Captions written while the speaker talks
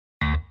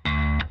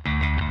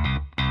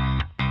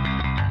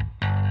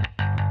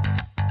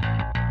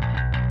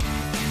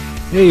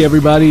Hey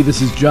everybody,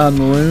 this is John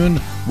Maroon.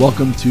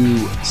 Welcome to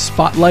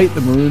Spotlight,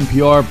 the Maroon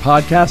PR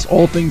podcast.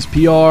 All things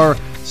PR,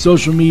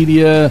 social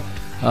media,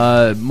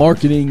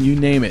 marketing, you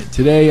name it.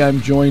 Today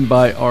I'm joined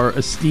by our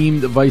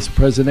esteemed Vice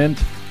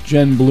President,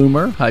 Jen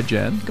Bloomer. Hi,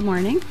 Jen. Good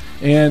morning.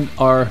 And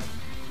our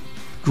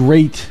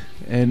great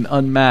and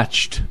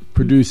unmatched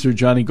producer,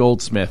 Johnny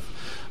Goldsmith.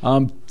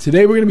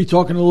 Today we're going to be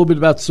talking a little bit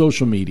about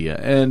social media,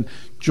 and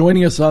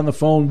joining us on the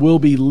phone will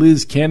be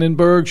Liz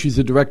Kannenberg. She's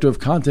the Director of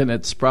Content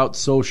at Sprout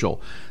Social.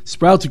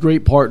 Sprout's a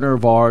great partner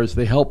of ours.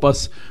 They help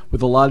us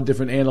with a lot of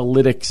different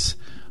analytics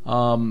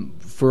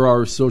for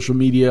our social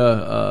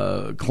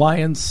media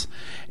clients,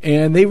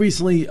 and they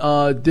recently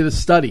did a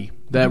study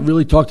that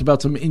really talked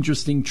about some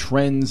interesting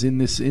trends in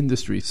this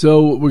industry.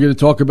 So we're going to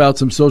talk about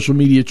some social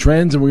media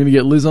trends, and we're going to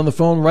get Liz on the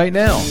phone right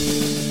now.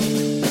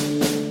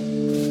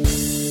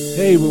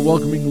 Hey, we're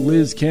welcoming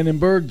Liz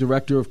Kannenberg,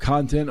 Director of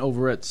Content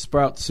over at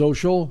Sprout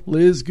Social.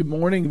 Liz, good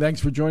morning.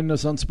 Thanks for joining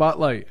us on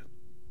Spotlight.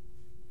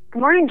 Good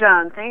morning,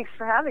 John. Thanks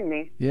for having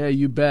me. Yeah,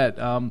 you bet.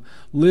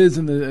 Liz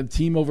and the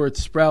team over at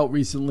Sprout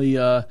recently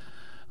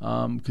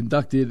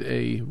conducted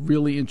a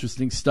really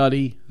interesting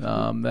study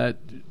that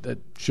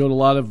showed a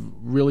lot of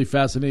really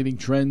fascinating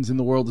trends in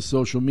the world of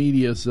social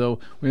media. So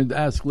we're going to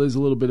ask Liz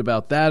a little bit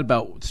about that,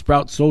 about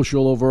Sprout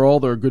Social overall.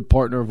 They're a good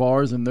partner of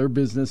ours and their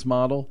business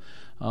model.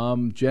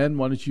 Jen,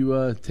 why don't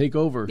you take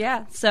over?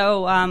 Yeah,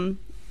 so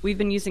we've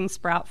been using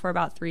Sprout for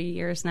about 3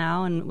 years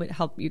now, and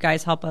you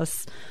guys help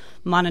us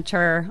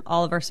monitor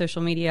all of our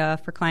social media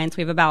for clients.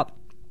 We have about,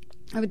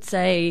 I would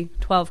say,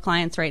 12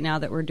 clients right now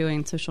that we're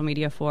doing social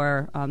media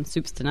for,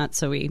 soups to nuts.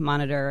 So we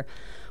monitor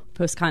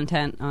post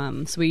content.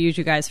 So we use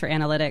you guys for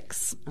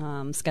analytics,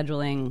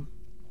 scheduling,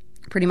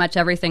 pretty much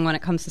everything when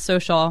it comes to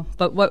social.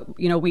 But what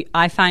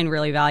I find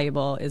really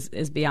valuable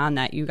is beyond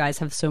that. You guys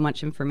have so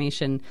much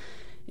information,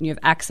 and you have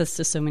access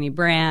to so many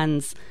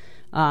brands.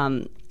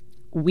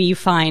 We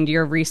find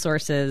your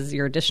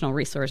additional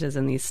resources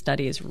in these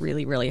studies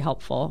really, really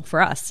helpful for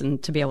us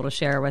and to be able to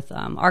share with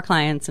our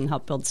clients and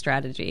help build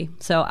strategy.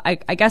 So I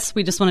guess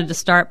we just wanted to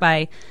start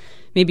by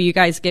maybe you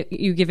guys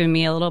giving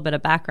me a little bit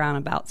of background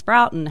about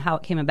Sprout and how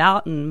it came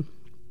about, and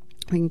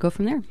we can go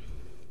from there.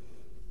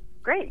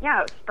 Great.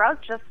 Yeah,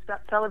 Sprout just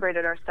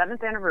celebrated our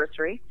 7th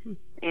anniversary,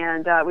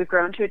 and we've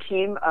grown to a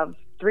team of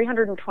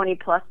 320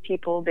 plus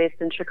people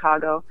based in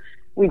Chicago.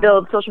 We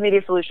build social media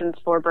solutions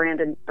for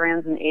brands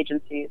and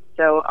agencies.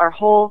 So the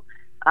whole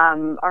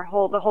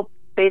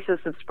basis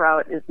of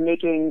Sprout is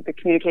making the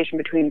communication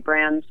between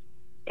brands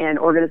and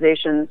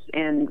organizations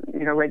and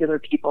regular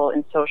people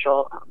in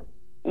social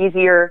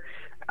easier,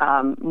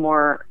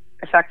 more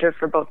effective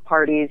for both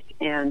parties,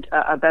 and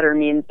a better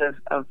means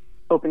of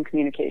open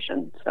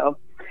communication. So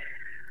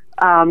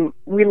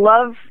we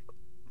love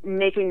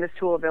making this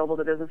tool available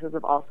to businesses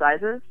of all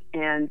sizes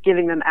and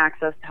giving them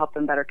access to help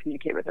them better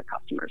communicate with their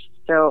customers.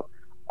 So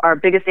our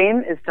biggest aim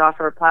is to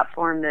offer a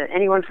platform that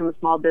anyone from a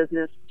small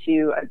business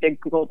to a big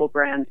global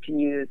brand can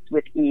use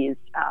with ease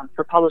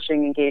for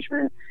publishing,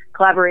 engagement,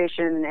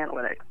 collaboration, and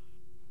analytics.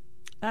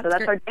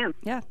 That's our jam.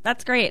 Yeah,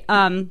 that's great.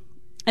 And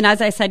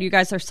as I said, you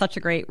guys are such a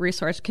great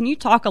resource. Can you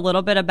talk a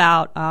little bit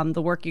about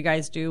the work you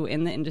guys do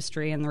in the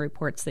industry and the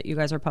reports that you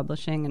guys are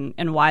publishing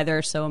and why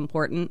they're so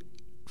important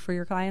for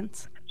your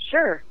clients?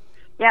 Sure.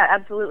 Yeah,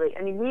 absolutely.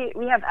 I mean,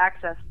 we have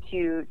access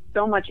to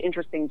so much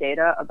interesting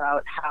data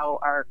about how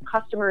our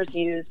customers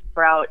use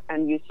Sprout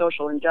and use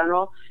social in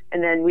general.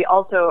 And then we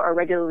also are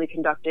regularly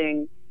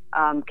conducting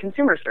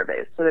consumer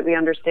surveys so that we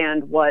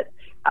understand what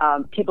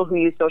people who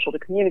use social to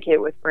communicate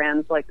with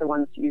brands like the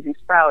ones using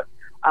Sprout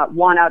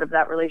want out of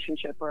that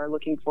relationship or are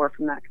looking for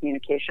from that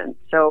communication.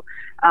 So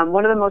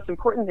one of the most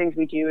important things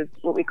we do is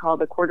what we call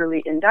the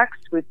quarterly index.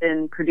 We've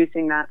been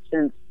producing that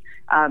since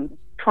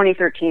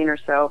 2013 or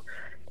so.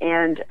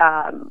 And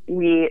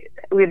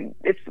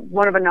it's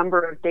one of a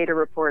number of data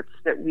reports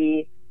that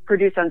we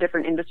produce on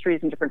different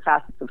industries and different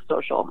facets of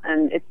social.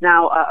 And it's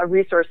now a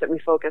resource that we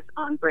focus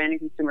on brand and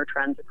consumer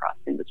trends across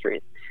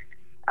industries.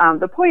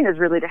 The point is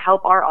really to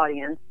help our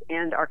audience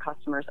and our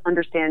customers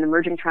understand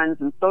emerging trends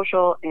in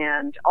social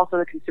and also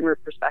the consumer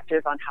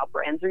perspective on how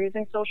brands are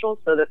using social,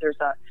 so that there's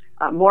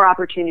more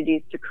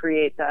opportunities to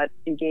create that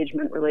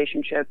engagement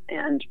relationship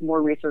and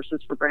more resources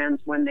for brands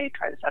when they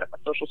try to set up a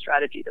social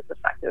strategy that's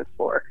effective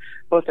for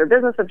both their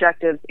business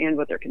objectives and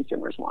what their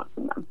consumers want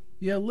from them.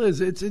 Yeah,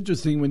 Liz, it's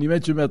interesting when you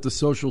mentioned about the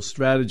social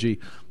strategy.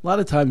 A lot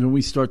of times when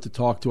we start to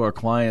talk to our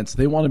clients,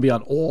 they want to be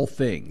on all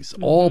things,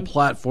 all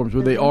platforms,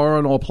 where they are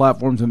on all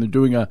platforms and they're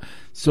doing a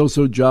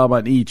so-so job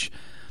on each.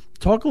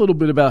 Talk a little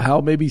bit about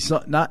how maybe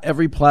not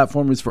every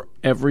platform is for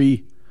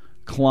every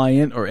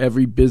client or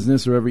every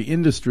business or every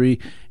industry,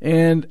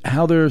 and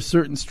how there are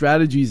certain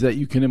strategies that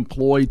you can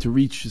employ to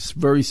reach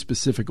very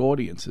specific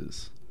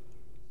audiences.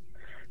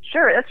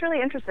 Sure, that's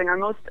really interesting. Our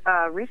most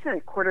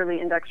recent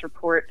quarterly index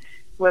report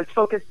was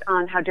focused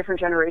on how different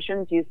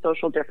generations use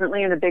social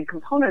differently, and a big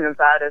component of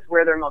that is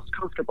where they're most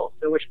comfortable,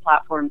 so which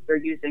platforms they're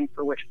using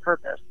for which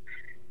purpose.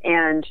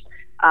 And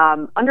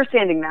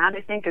understanding that,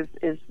 I think,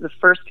 is the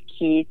first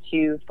key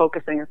to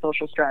focusing a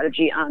social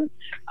strategy on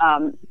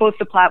both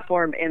the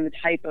platform and the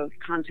type of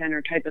content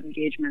or type of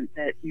engagement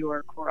that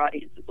your core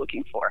audience is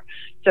looking for.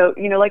 So,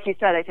 like you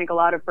said, I think a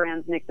lot of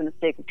brands make the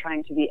mistake of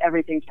trying to be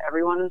everything to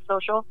everyone in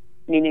social,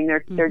 meaning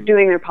they're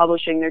doing their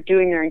publishing, they're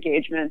doing their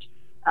engagement,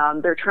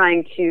 they're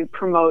trying to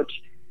promote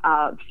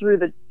through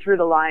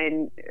the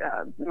line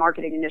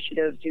marketing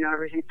initiatives,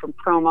 everything from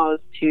promos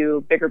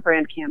to bigger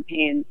brand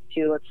campaigns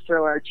to let's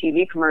throw our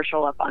TV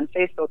commercial up on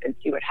Facebook and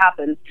see what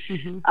happens,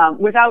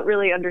 without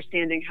really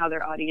understanding how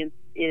their audience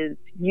is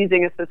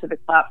using a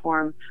specific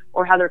platform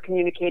or how they're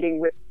communicating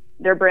with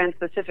their brand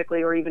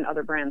specifically or even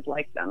other brands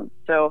like them.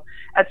 So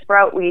at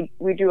Sprout, we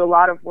do a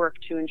lot of work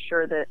to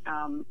ensure that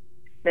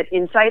that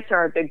insights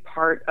are a big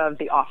part of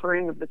the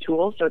offering of the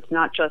tool. So it's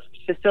not just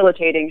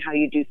facilitating how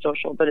you do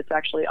social, but it's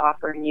actually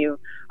offering you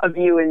a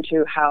view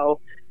into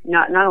how,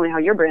 not only how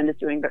your brand is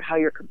doing, but how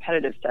your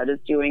competitive set is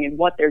doing and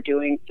what they're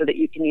doing, so that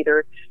you can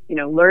either,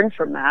 learn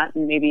from that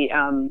and maybe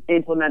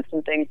implement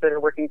some things that are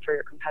working for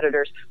your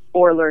competitors,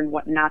 or learn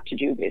what not to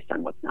do based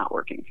on what's not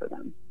working for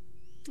them.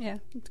 Yeah,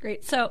 that's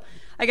great. So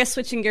I guess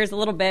switching gears a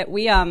little bit,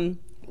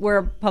 we're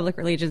a public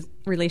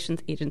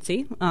relations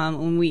agency,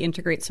 and we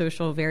integrate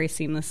social very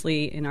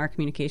seamlessly in our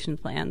communication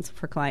plans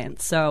for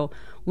clients. So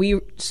we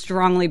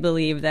strongly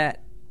believe that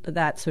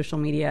social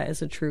media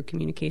is a true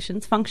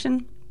communications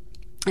function.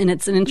 And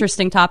it's an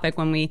interesting topic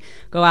when we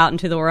go out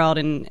into the world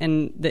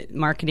and the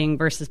marketing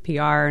versus PR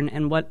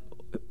and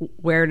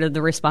where do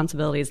the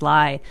responsibilities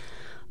lie.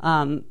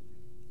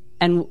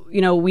 And,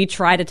 we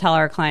try to tell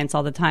our clients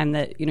all the time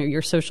that,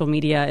 your social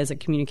media is a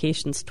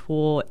communications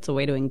tool. It's a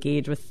way to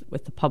engage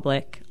with the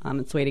public.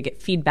 It's a way to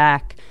get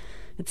feedback.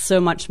 It's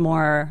so much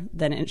more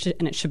than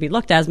and it should be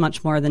looked as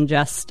much more than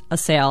just a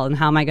sale. And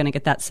how am I going to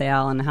get that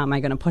sale? And how am I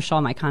going to push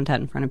all my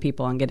content in front of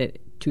people and get it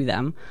to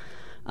them?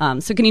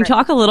 So can you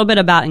talk a little bit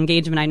about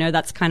engagement? I know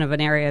that's kind of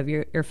an area of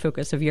your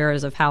focus of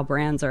yours, of how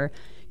brands are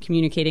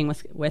communicating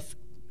with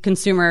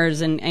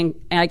consumers, and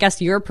I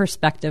guess your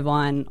perspective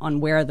on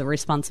where the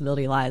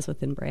responsibility lies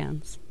within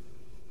brands.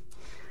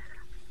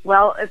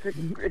 Well,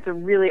 it's a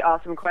really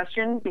awesome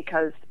question,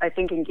 because I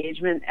think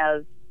engagement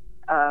as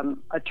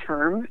a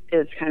term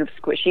is kind of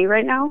squishy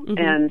right now,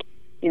 and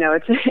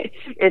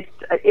it's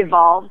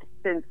evolved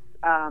since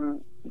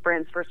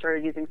brands first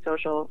started using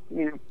social,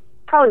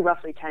 probably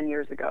roughly 10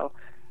 years ago.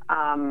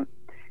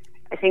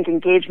 I think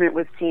engagement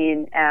was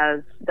seen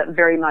as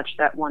very much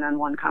that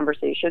one-on-one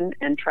conversation,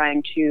 and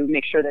trying to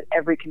make sure that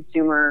every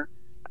consumer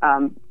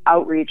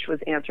outreach was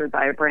answered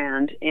by a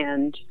brand,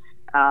 and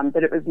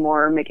that it was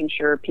more making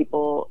sure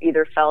people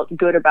either felt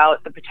good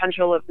about the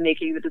potential of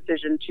making the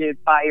decision to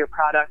buy your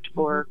product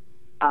or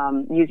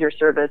use your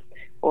service,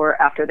 or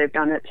after they've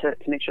done it to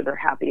make sure they're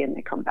happy and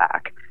they come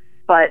back.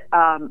 But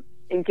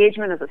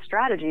engagement as a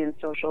strategy in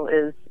social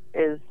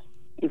is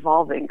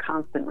evolving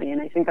constantly,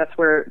 and I think that's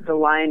where the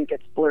line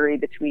gets blurry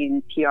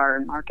between PR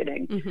and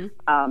marketing,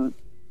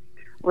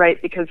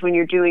 right? Because when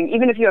you're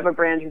even if you have a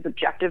brand whose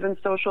objective in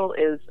social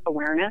is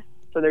awareness,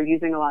 so they're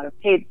using a lot of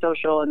paid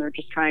social and they're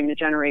just trying to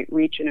generate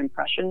reach and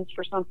impressions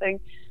for something,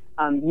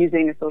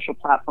 using a social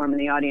platform and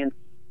the audience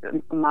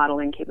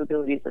modeling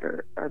capabilities that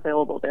are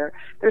available there,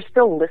 they're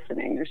still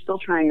listening. They're still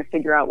trying to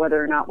figure out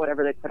whether or not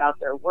whatever they put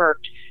out there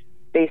worked,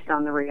 based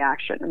on the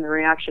reaction, and the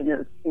reaction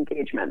is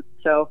engagement.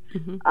 So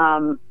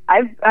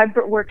I've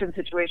worked in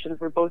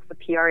situations where both the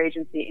PR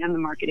agency and the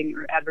marketing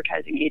or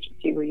advertising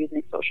agency were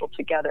using social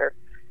together,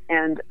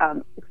 and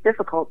it's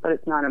difficult, but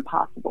it's not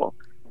impossible.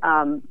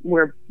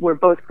 Where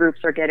both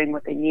groups are getting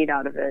what they need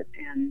out of it,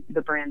 and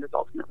the brand is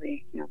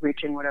ultimately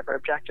reaching whatever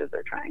objectives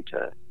they're trying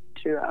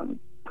to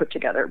put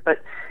together. But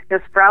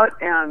Sprout,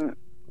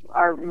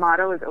 our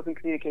motto is open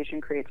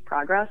communication creates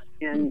progress,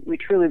 and we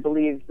truly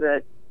believe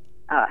that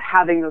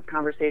having those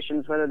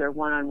conversations, whether they're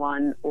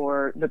one-on-one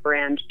or the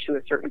brand to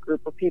a certain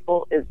group of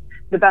people, is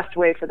the best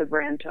way for the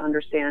brand to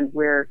understand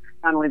where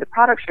not only the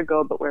product should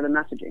go, but where the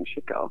messaging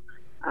should go,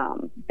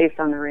 based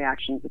on the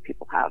reactions that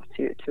people have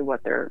to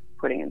what they're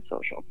putting in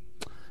social.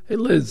 Hey,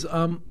 Liz,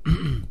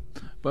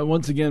 but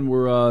once again,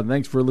 we're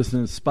thanks for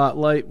listening to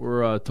Spotlight.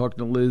 We're talking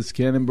to Liz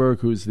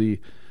Kannenberg, who's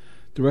the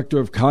Director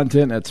of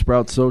Content at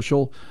Sprout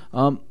Social.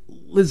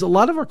 Liz, a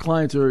lot of our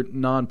clients are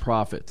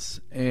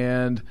nonprofits,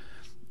 and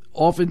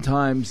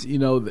oftentimes,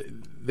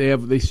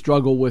 they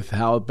struggle with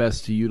how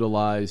best to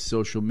utilize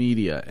social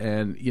media,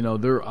 and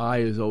their eye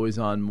is always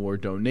on more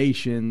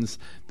donations,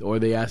 or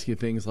they ask you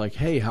things like,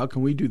 "Hey, how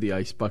can we do the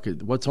ice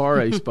bucket? What's our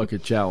ice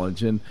bucket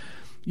challenge?" And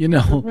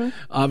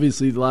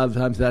obviously, a lot of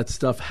times that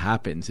stuff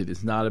happens. It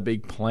is not a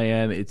big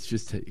plan. It's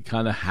just it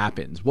kind of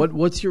happens.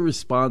 What's your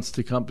response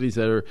to companies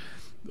or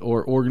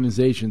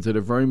organizations that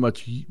are very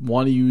much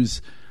want to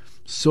use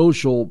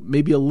social,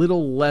 maybe a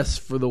little less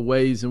for the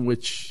ways in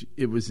which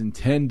it was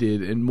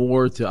intended, and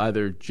more to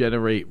either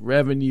generate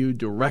revenue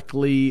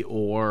directly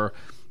or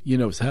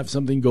have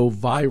something go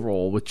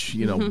viral, which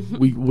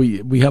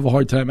we have a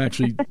hard time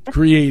actually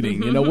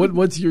creating?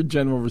 What's your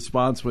general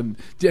response and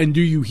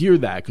do you hear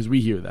that? Because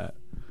we hear that.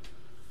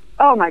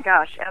 Oh my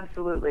gosh,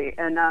 absolutely.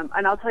 And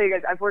I'll tell you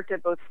guys, I've worked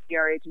at both a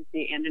PR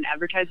agency and an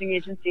advertising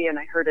agency, and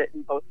I heard it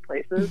in both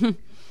places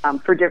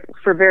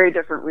for very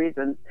different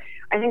reasons.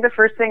 I think the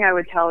first thing I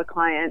would tell a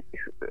client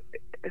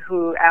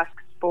who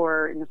asks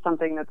for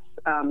something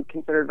that's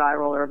considered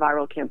viral or a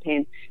viral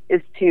campaign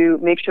is to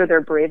make sure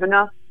they're brave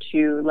enough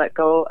to let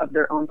go of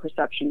their own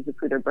perceptions of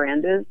who their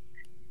brand is.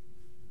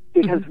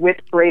 Because with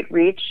great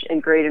reach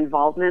and great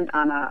involvement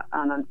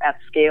at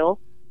scale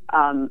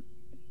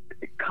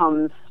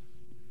comes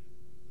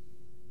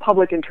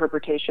public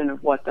interpretation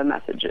of what the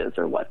message is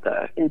or what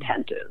the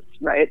intent is,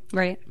 right?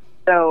 Right.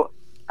 So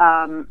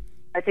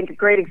I think a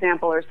great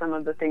example are some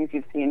of the things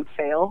you've seen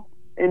fail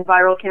in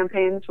viral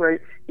campaigns, where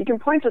you can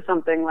point to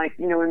something like,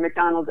 when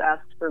McDonald's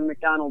asked for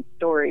McDonald's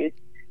stories,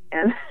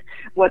 and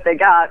what they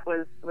got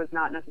was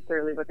not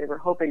necessarily what they were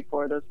hoping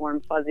for, those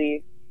warm,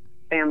 fuzzy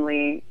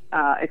family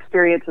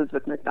experiences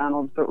with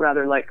McDonald's, but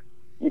rather like,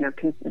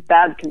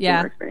 bad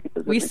consumer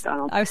experiences with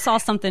McDonald's. I saw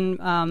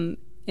something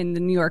in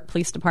the New York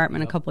Police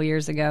Department a couple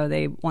years ago.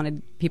 They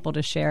wanted people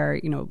to share,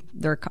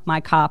 their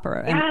My Cop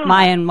or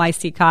My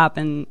NYC Cop,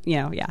 and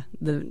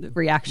the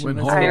reaction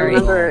was very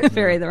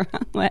the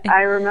wrong way.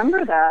 I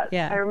remember that.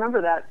 Yeah. I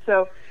remember that.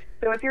 So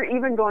if you're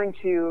even going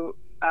to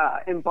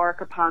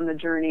embark upon the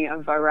journey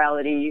of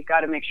virality, you've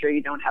got to make sure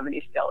you don't have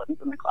any skeletons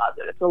in the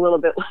closet. It's a little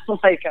bit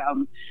like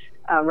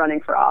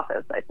running for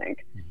office, I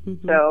think.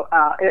 Mm-hmm. So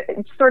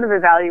it's sort of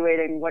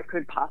evaluating what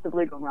could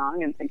possibly go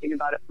wrong and thinking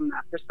about it from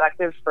that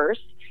perspective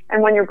first.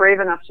 And when you're brave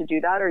enough to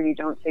do that, or you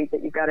don't think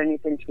that you've got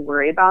anything to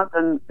worry about,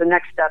 then the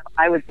next step,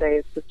 I would say,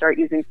 is to start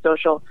using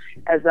social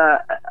as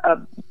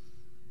a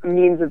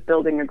means of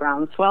building a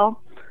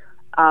groundswell.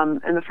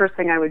 And the first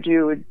thing I would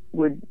do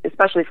would,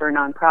 especially for a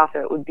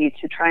nonprofit, would be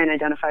to try and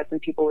identify some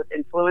people with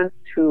influence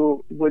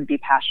who would be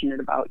passionate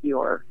about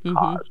your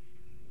cause.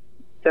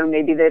 So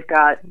maybe they've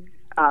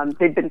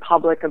been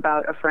public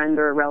about a friend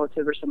or a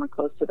relative or someone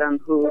close to them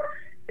who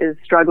is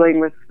struggling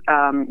with,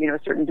 a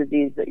certain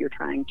disease that you're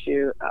trying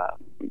to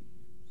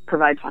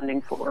provide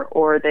funding for,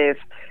 or they've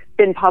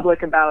been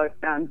public about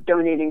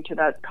donating to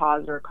that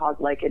cause or a cause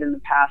like it in the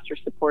past, or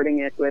supporting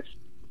it with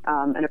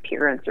an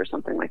appearance or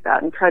something like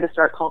that, and try to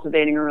start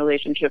cultivating a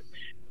relationship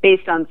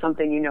based on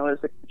something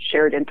is a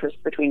shared interest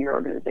between your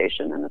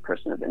organization and the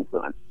person of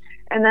influence.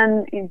 And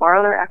then you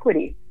borrow their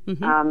equity.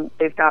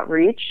 They've got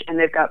reach, and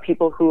they've got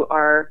people who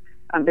are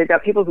they've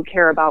got people who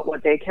care about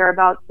what they care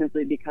about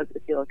simply because they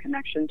feel a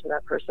connection to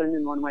that person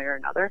in one way or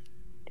another.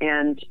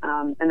 And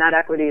that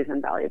equity is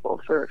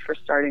invaluable for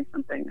starting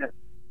something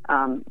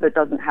that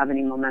doesn't have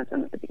any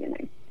momentum at the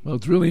beginning. Well,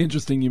 it's really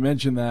interesting you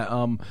mentioned that.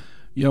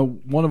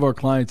 One of our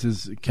clients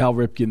is Cal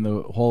Ripken,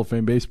 the Hall of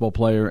Fame baseball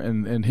player,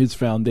 and his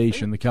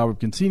foundation, the Cal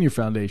Ripken Senior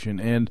Foundation.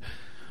 And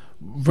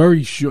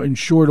in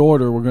short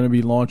order, we're going to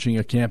be launching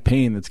a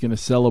campaign that's going to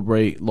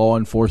celebrate law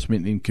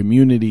enforcement in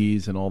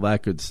communities and all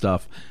that good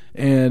stuff.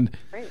 And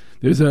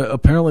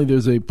apparently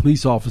there's a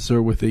police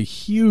officer with a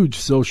huge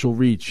social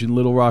reach in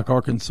Little Rock,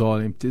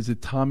 Arkansas. Is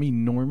it Tommy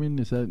Norman?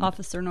 Is that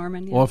Officer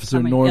Norman? Yeah.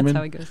 Officer Norman. That's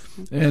how he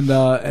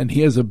goes. And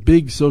he has a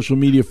big social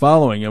media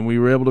following, and we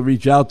were able to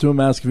reach out to him,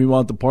 ask if he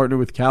wanted to partner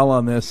with Cal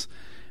on this,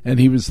 and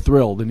he was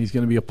thrilled, and he's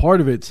going to be a part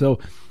of it. So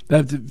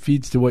that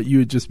feeds to what you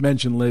had just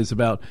mentioned, Liz,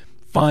 about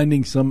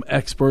finding some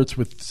experts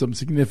with some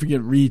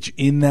significant reach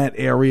in that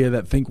area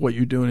that think what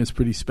you're doing is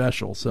pretty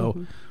special.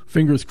 So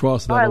fingers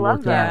crossed that'll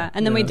work out. Yeah,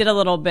 and then we did a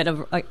little bit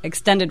of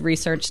extended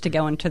research to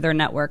go into their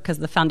network, because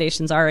the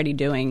foundation's already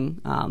doing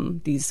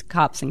these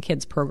Cops and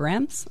Kids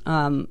programs.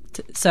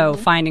 So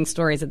finding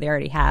stories that they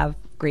already have,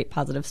 great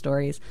positive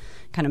stories,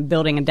 kind of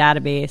building a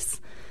database,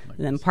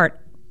 and then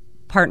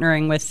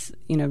partnering with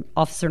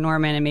Officer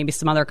Norman and maybe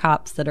some other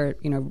cops that are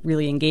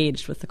really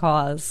engaged with the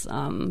cause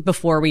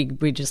before we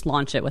just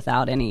launch it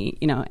without any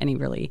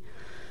really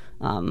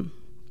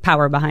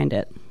power behind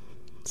it.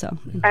 So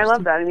I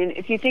love that. I mean,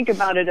 if you think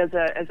about it as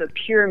a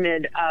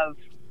pyramid of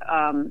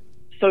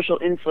social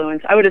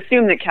influence, I would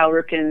assume that Cal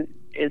Ripken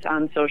is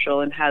on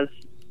social and has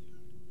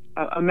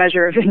a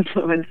measure of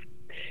influence,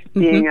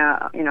 being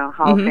a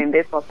Hall of Fame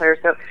baseball player.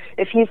 So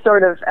if he's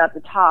sort of at the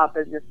top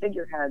as your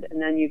figurehead,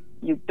 and then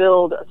you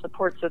build a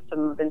support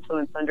system of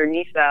influence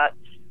underneath that,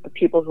 of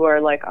people who are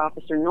like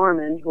Officer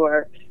Norman, who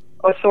are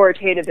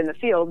authoritative in the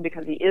field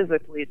because he is a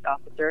police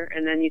officer,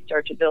 and then you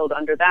start to build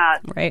under that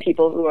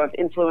people who have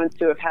influence,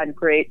 who have had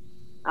great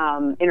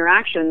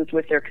interactions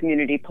with their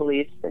community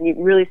police, and you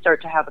really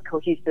start to have a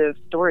cohesive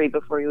story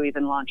before you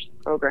even launch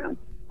the program.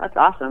 That's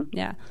awesome.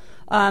 Yeah.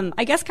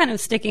 I guess kind of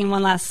sticking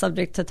one last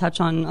subject to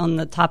touch on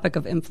the topic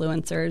of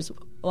influencers.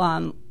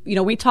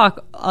 We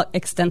talk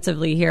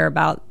extensively here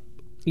about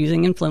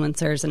using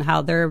influencers and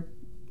how they're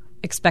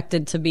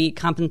expected to be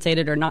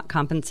compensated or not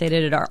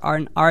compensated.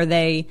 Are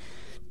they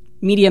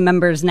media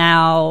members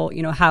now?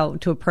 How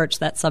to approach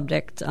that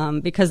subject,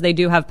 because they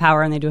do have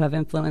power and they do have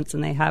influence,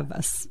 and they have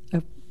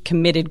a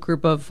committed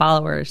group of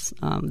followers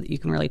that you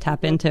can really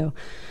tap into.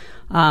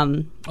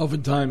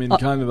 Oftentimes in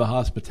kind of the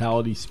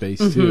hospitality space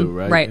too,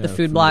 right? Right, the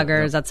food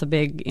bloggers, that's a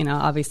big,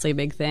 obviously a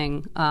big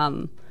thing.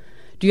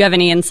 Do you have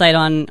any insight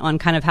on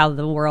kind of how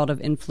the world of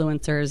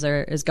influencers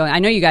is going? I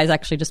know you guys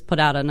actually just put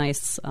out a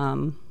nice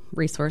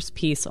resource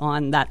piece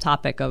on that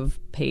topic of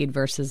paid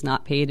versus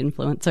not paid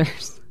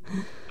influencers.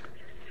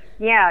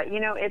 Yeah,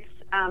 it's.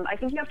 I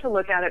think you have to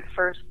look at it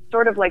first,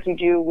 sort of like you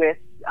do with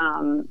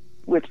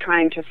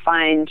trying to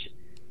find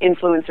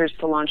influencers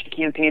to launch a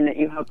campaign that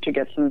you hope to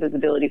get some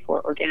visibility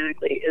for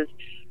organically. Is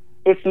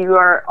if you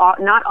are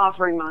not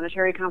offering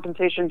monetary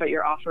compensation, but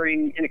you're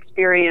offering an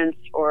experience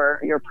or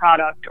your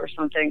product or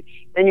something,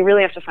 then you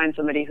really have to find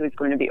somebody who's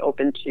going to be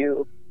open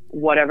to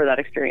whatever that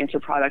experience or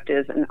product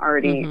is and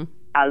already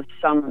has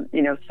some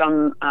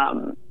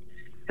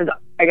has,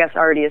 I guess,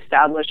 already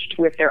established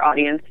with their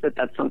audience that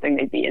that's something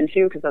they'd be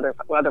into, because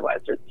otherwise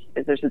there's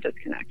a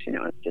disconnect,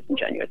 it's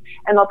disingenuous.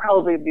 And they'll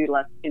probably be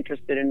less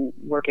interested in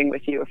working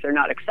with you if they're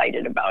not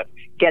excited about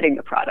getting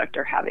the product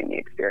or having the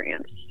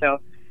experience. So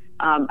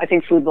I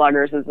think food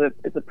bloggers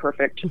is a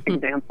perfect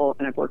example,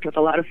 and I've worked with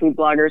a lot of food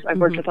bloggers. I've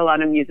worked with a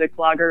lot of music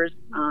bloggers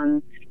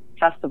on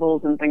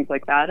festivals and things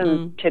like that,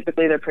 and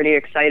typically they're pretty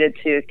excited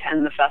to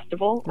attend the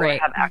festival or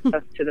have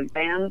access to the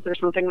bands or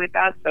something like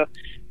that. So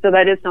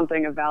that is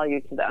something of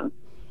value to them.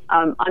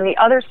 On the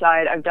other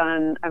side,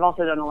 I've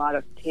also done a lot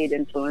of paid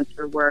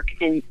influencer work,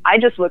 and I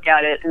just look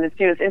at it, and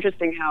it's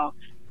interesting how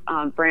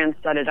brands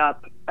set it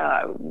up,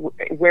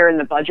 where in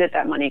the budget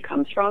that money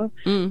comes from.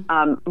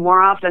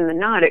 More often than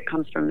not, it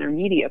comes from their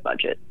media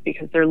budget,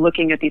 because they're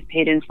looking at these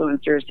paid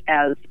influencers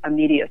as a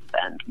media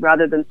spend.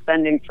 Rather than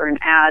spending for an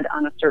ad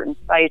on a certain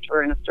site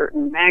or in a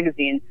certain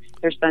magazine,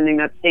 they're spending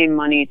that same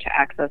money to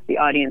access the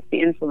audience the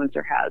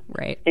influencer has,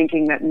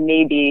 thinking that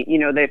maybe,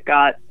 they've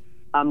got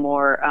an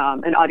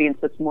audience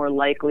that's more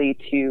likely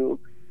to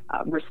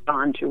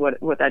respond to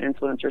what that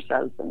influencer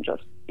says than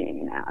just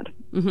being an ad.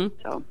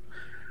 So.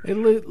 Hey,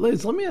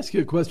 Liz, let me ask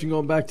you a question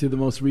going back to the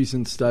most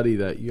recent study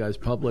that you guys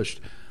published.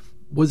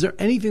 Was there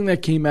anything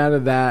that came out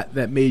of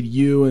that made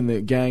you and the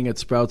gang at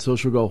Sprout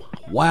Social go,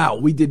 wow,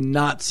 we did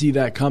not see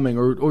that coming?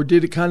 Or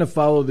did it kind of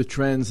follow the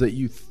trends that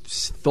you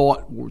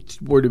thought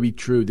were to be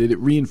true? Did it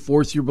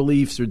reinforce your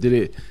beliefs, or did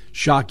it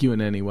shock you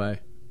in any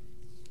way?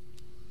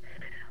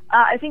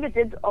 I think it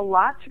did a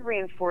lot to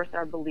reinforce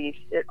our beliefs.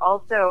 It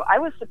also, I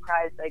was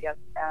surprised, I guess,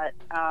 at,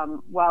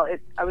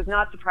 I was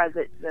not surprised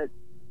that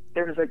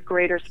there was a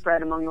greater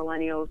spread among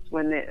millennials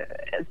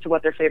as to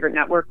what their favorite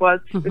network was.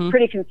 It was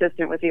pretty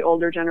consistent with the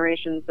older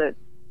generations that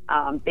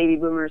baby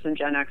boomers and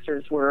Gen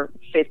Xers were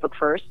Facebook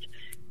first.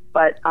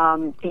 But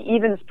the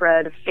even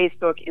spread of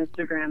Facebook,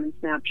 Instagram, and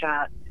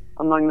Snapchat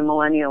among the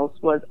millennials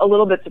was a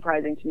little bit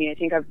surprising to me. I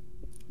think I've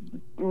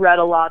read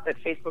a lot that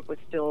Facebook was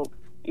still,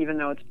 even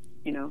though it's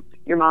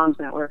your mom's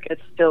network,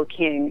 it's still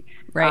king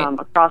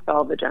across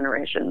all the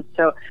generations.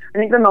 So I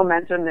think the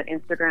momentum that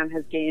Instagram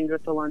has gained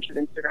with the launch of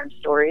Instagram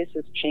Stories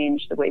has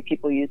changed the way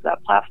people use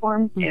that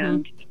platform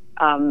and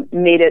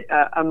made it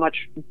a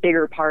much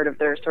bigger part of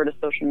their sort of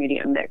social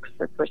media mix,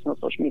 their personal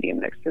social media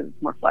mix, because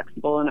it's more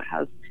flexible and it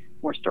has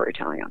more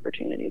storytelling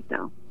opportunities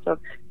now. So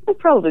it's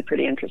probably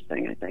pretty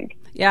interesting, I think.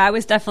 Yeah, I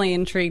was definitely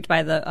intrigued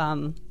by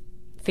the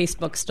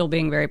Facebook still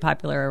being very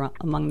popular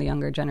among the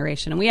younger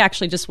generation. And we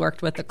actually just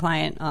worked with a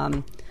client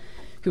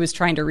who was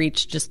trying to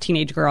reach just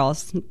teenage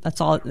girls.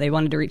 That's all. They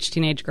wanted to reach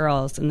teenage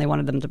girls, and they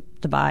wanted them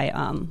to buy,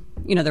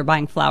 they're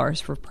buying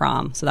flowers for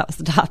prom. So that was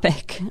the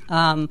topic.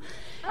 And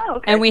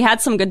we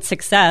had some good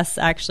success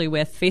actually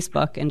with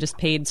Facebook and just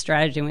paid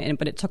strategy.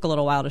 But it took a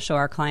little while to show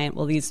our client,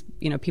 well, these,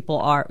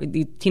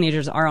 these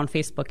teenagers are on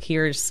Facebook.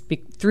 Here's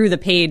through the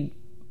paid,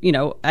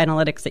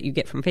 analytics that you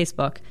get from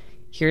Facebook.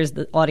 Here's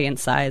the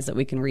audience size that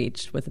we can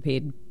reach with a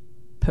paid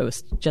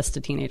post just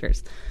to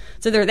teenagers.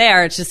 So they're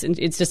there. It's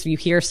just you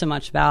hear so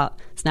much about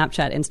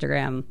Snapchat,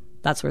 Instagram.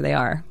 That's where they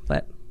are.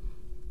 But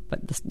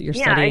your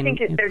study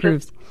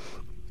proves.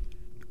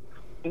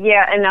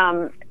 And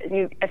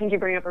I think you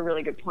bring up a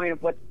really good point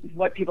of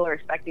what people are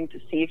expecting to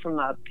see from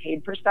a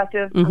paid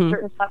perspective on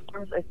certain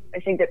platforms. I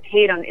think that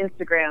paid on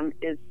Instagram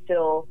is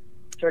still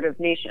sort of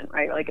nation,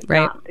 right? Like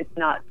it's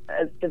not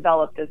as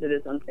developed as it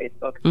is on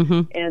Facebook.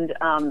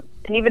 And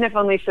even if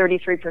only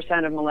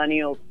 33% of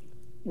millennials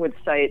would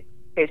cite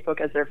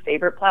Facebook as their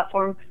favorite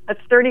platform,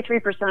 that's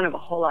 33% of a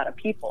whole lot of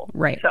people.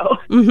 Right. So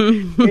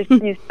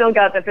you still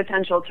got the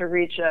potential to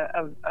reach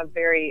a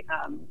very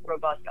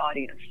robust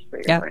audience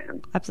for your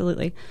brand.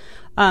 Absolutely.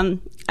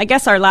 I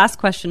guess our last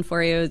question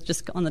for you,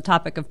 just on the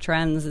topic of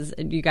trends, is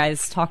do you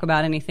guys talk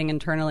about anything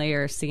internally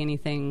or see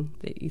anything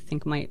that you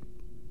think might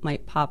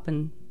pop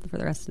in for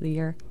the rest of the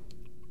year?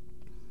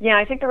 Yeah,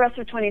 I think the rest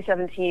of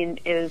 2017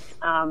 is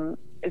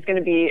going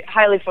to be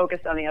highly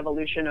focused on the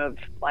evolution of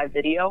live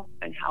video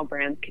and how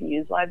brands can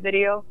use live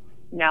video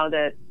now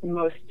that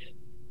most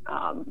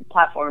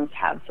platforms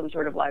have some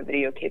sort of live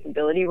video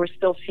capability. We're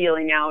still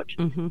feeling out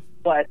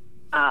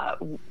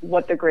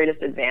what the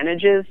greatest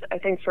advantage is, I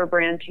think, for a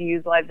brand to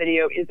use live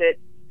video. Is it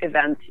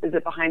events? Is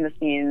it behind the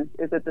scenes?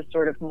 Is it the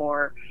sort of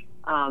more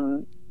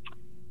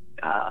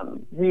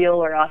real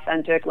or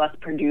authentic, less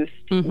produced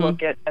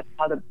look at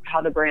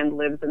how the brand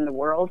lives in the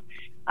world?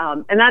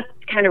 And that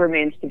kind of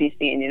remains to be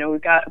seen.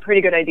 We've got a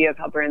pretty good idea of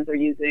how brands are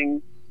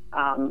using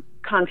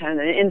content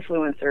and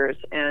influencers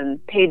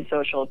and paid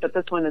social, but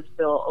this one is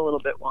still a little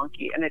bit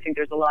wonky. And I think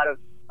there's a lot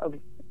of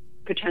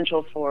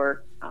potential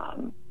for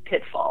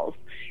pitfalls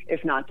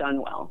if not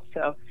done well.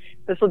 So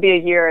this will be a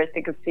year, I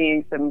think, of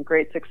seeing some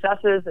great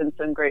successes and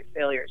some great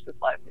failures with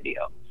live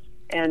video.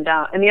 And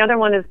the other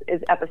one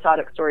is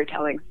episodic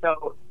storytelling.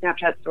 So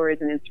Snapchat stories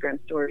and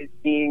Instagram stories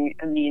being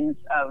a means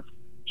of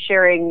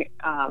sharing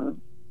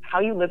how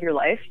you live your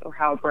life or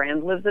how a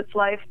brand lives its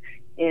life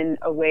in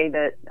a way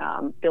that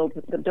builds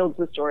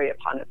the story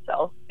upon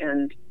itself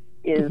and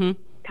is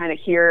kind of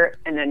here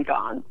and then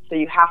gone. So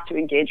you have to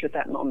engage with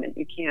that moment.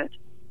 You can't,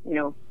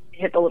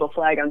 hit the little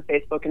flag on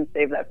Facebook and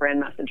save that brand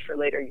message for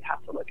later. You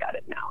have to look at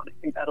it now. And I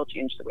think that'll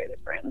change the way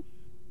that brands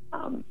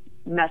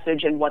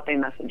message and what they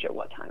message at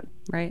what time.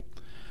 Right.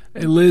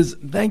 Hey, Liz,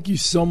 thank you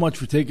so much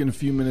for taking a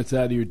few minutes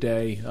out of your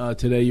day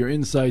today. Your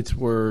insights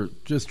were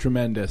just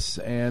tremendous.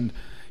 And,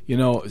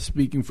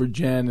 speaking for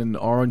Jen and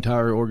our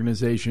entire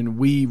organization,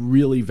 we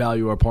really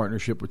value our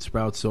partnership with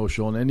Sprout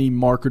Social. And any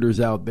marketers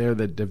out there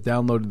that have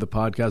downloaded the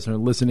podcast and are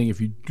listening,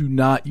 if you do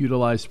not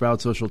utilize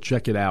Sprout Social,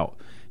 check it out.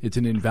 It's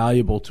an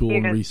invaluable tool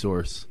and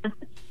resource.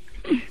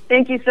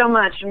 Thank you so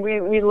much. And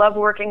we love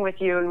working with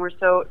you, and we're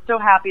so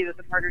happy that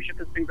the partnership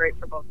has been great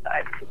for both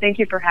sides. So thank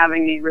you for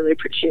having me. Really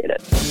appreciate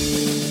it.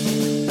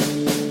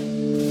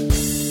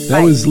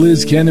 That was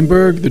Liz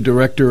Kannenberg, the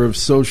director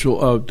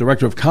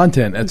of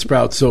content at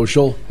Sprout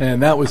Social,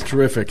 and that was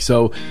terrific.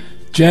 So,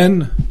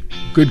 Jen,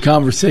 good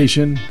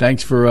conversation.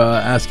 Thanks for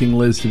asking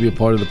Liz to be a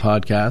part of the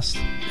podcast.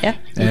 Yeah.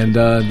 And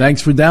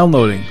thanks for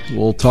downloading.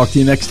 We'll talk to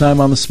you next time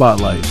on The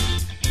Spotlight.